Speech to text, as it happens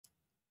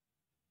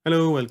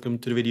Hello, welcome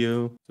to the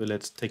video. So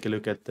let's take a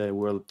look at the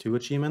World 2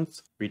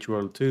 achievements. Reach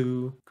World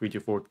 2, create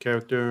your fourth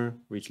character,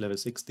 reach level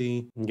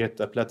 60, get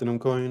a platinum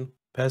coin,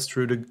 pass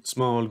through the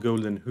small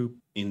golden hoop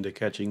in the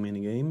catching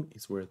minigame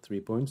is worth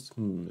 3 points.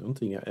 I don't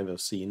think I've ever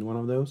seen one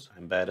of those.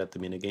 I'm bad at the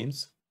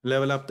minigames.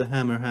 Level up the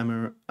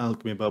hammer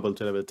alchemy bubble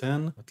to level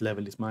 10. What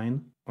level is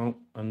mine? Oh,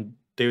 and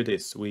there it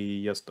is.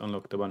 We just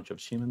unlocked a bunch of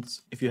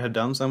achievements. If you have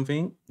done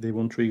something, they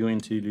won't trigger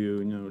until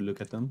you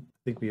look at them.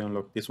 I think we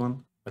unlocked this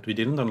one. But we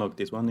didn't unlock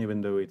this one, even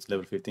though it's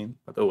level 15.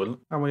 But oh well.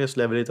 I will just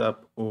level it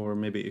up, or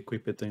maybe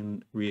equip it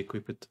and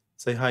re-equip it.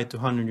 Say hi to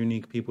 100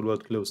 unique people while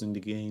closing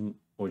the game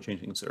or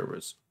changing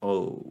servers.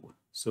 Oh,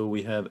 so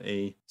we have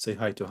a say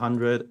hi to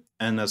 100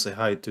 and a say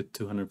hi to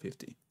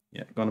 250.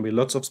 Yeah, gonna be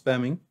lots of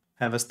spamming.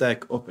 Have a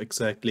stack of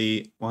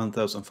exactly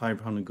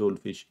 1,500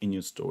 goldfish in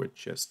your storage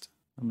chest.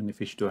 How many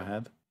fish do I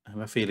have? I have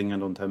a feeling I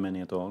don't have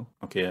many at all.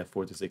 Okay, I have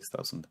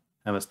 46,000.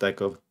 Have a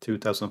stack of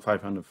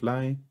 2,500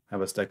 fly.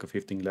 Have a stack of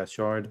 15 glass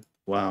shard.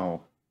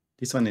 Wow,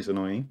 this one is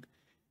annoying.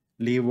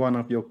 Leave one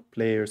of your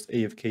players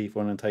AFK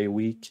for an entire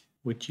week,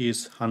 which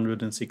is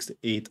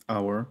 168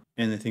 hours.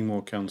 Anything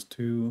more counts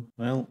too.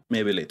 Well,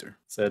 maybe later.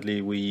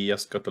 Sadly, we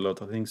just got a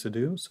lot of things to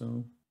do,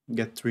 so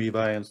get 3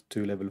 vials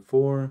to level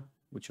 4,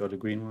 which are the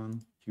green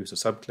one. Use a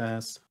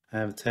subclass.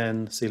 Have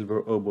 10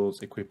 silver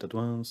oboes equipped at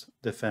once.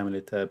 The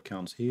family tab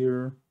counts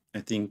here. I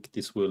think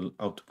this will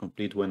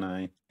autocomplete when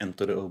I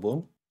enter the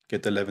oboe.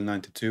 Get the level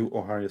 92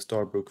 or higher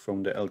star book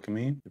from the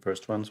alchemy, the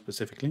first one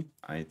specifically.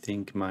 I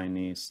think mine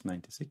is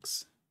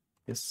 96.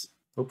 Yes.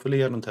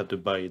 Hopefully I don't have to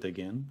buy it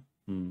again.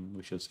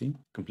 We shall see.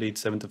 Complete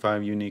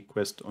 75 unique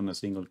quests on a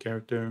single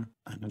character.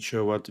 I'm not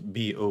sure what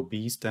BOB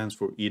stands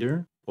for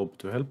either. Bob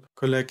to help.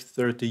 Collect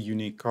 30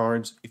 unique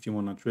cards. If you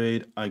want to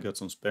trade, I got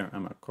some spare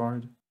ammo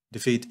card.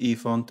 Defeat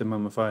Efont, the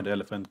mummified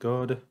elephant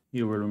god.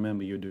 You will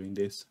remember you doing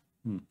this.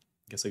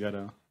 Guess I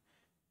gotta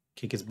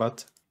kick his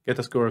butt. Get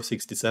a score of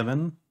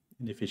 67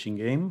 in the fishing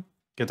game.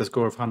 Get a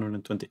score of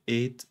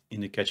 128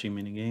 in the catching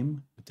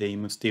minigame. With a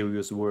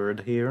mysterious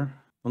word here.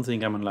 I don't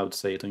think I'm allowed to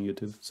say it on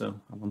YouTube, so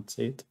I won't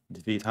say it.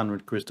 Defeat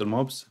 100 crystal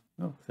mobs.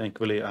 Oh,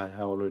 thankfully I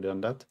have already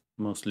done that.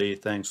 Mostly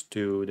thanks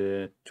to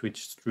the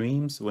Twitch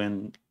streams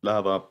when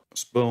lava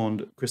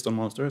spawned crystal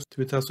monsters.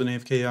 2000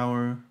 AFK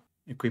hour.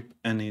 Equip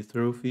any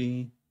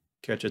trophy.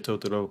 Catch a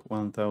total of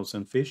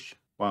 1000 fish.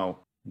 Wow.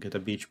 Get a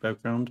beach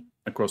background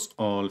across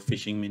all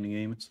fishing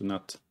minigames, so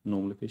not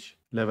normal fish.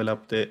 Level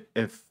up the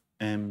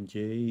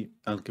FMJ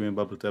alchemy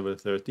bubble to level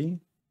 30.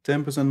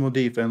 10% more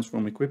defense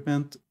from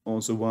equipment,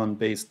 also 1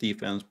 base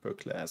defense per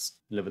class.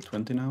 Level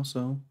 20 now,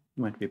 so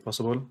it might be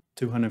possible.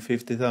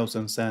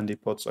 250,000 sandy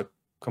pots are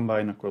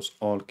combined across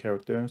all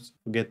characters.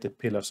 Forget the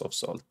pillars of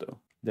salt though.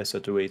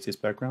 Desert Oasis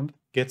background.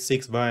 Get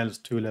 6 vials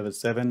to level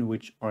 7,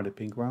 which are the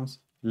pink ones.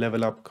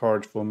 Level up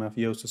cards for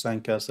Mafioso,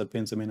 Sandcastle,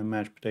 Pinsamin and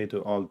Mashed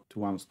Potato all to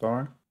 1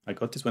 star. I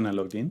got this when I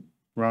logged in.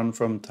 Run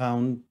from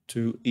town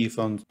to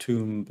Efon's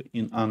tomb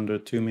in under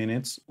 2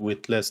 minutes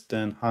with less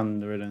than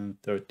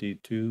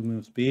 132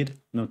 move speed.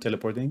 No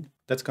teleporting.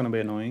 That's gonna be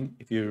annoying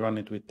if you run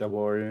it with the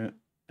warrior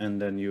and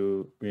then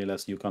you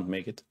realize you can't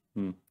make it.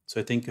 So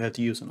I think you have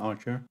to use an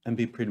archer and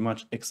be pretty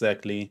much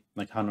exactly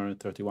like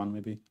 131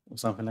 maybe, or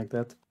something like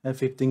that. Have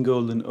 15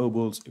 golden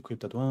obols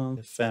equipped at once.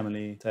 The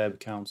family tab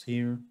counts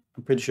here.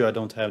 I'm pretty sure I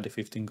don't have the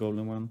 15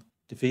 golden one.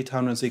 Defeat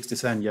 160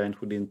 sand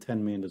giants within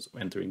 10 minutes of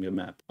entering the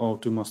map.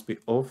 Auto must be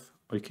off.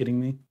 Are you kidding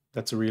me?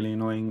 That's a really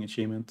annoying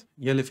achievement.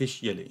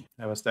 Jellyfish jelly.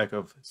 Have a stack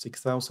of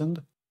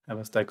 6,000. Have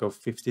a stack of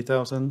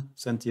 50,000.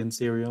 Sentient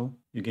cereal.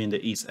 You gain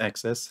the ease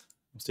access.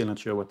 I'm still not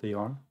sure what they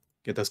are.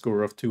 Get a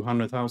score of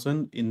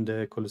 200,000 in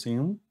the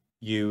Colosseum.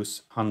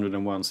 Use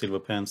 101 silver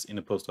pence in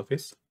the post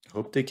office. I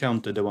hope they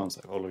counted the ones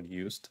I've already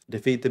used.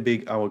 Defeat the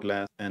big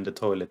hourglass and the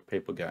toilet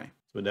paper guy.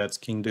 So that's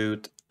King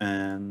Dude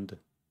and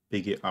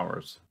Biggie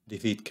Hours.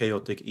 Defeat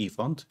Chaotic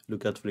Efont.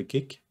 Look out for the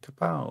kick.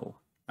 Kapow!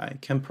 I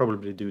can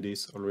probably do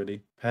this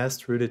already. Pass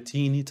through the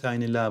teeny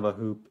tiny lava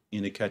hoop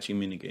in the catching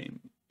minigame.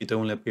 It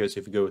only appears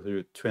if you go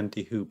through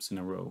 20 hoops in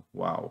a row.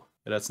 Wow.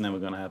 That's never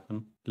gonna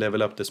happen.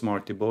 Level up the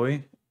Smarty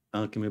Boy.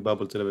 Alchemy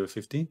Bubble to level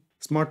 50.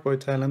 Smart Boy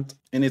talent.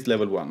 And it's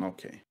level 1.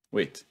 Okay.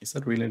 Wait, is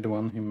that really the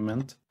one he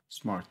meant?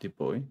 Smarty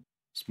Boy.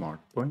 Smart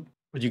Boy.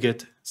 But you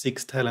get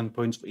 6 talent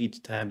points for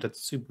each tab. That's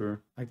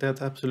super. Like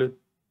that's absolute.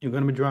 You're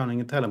gonna be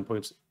drowning in talent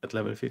points at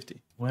level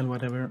 50. Well,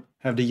 whatever.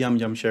 Have the Yum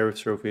Yum Sheriff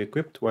Trophy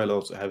equipped while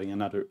also having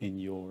another in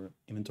your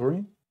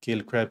inventory.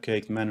 Kill crab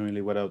cake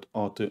manually without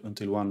auto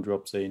until one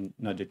drops a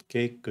nugget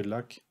cake. Good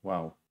luck.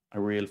 Wow. A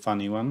real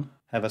funny one.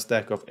 Have a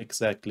stack of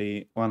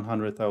exactly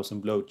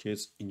 100,000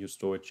 blowches in your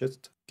storage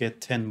chest.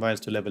 Get 10 vials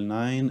to level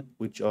 9,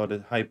 which are the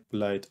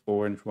hyperlight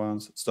orange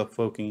ones. Stop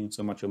focusing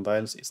so much on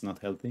vials, it's not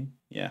healthy.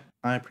 Yeah,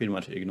 I pretty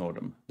much ignore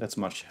them. That's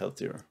much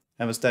healthier.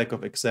 Have a stack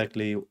of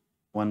exactly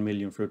 1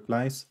 million fruit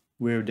flies.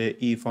 Wear the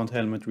Efont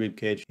helmet,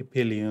 ribcage,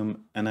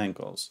 hipilium and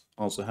ankles.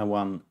 Also have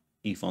 1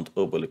 Efont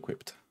obol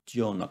equipped.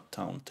 Jonah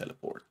Town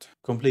teleport.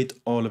 Complete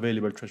all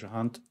available treasure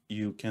hunt.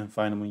 You can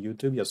find them on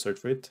YouTube, just search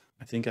for it.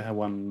 I think I have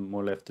 1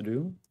 more left to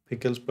do.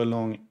 Pickles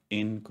belong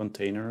in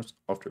containers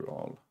after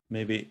all.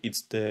 Maybe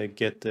it's the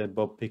get the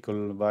Bob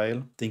Pickle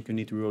vial. Think you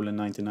need to roll a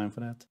 99 for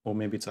that. Or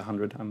maybe it's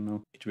 100, I don't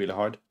know. It's really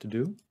hard to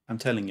do. I'm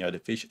telling you, the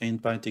fish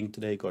ain't biting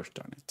today, gosh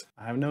darn it.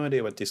 I have no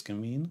idea what this can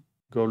mean.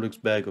 Goldrick's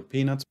bag of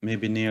peanuts may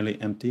be nearly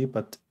empty,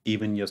 but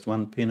even just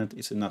one peanut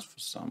is enough for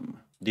some.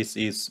 This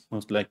is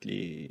most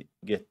likely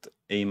get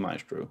a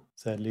maestro.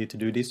 Sadly, to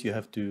do this you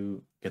have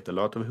to get a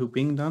lot of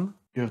hooping done.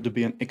 You have to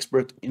be an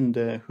expert in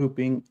the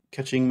hooping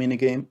catching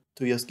minigame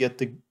to just get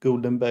the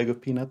golden bag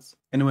of peanuts.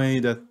 Anyway,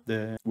 that's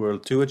the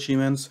World 2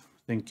 achievements.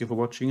 Thank you for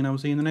watching and I will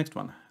see you in the next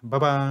one. Bye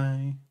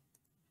bye!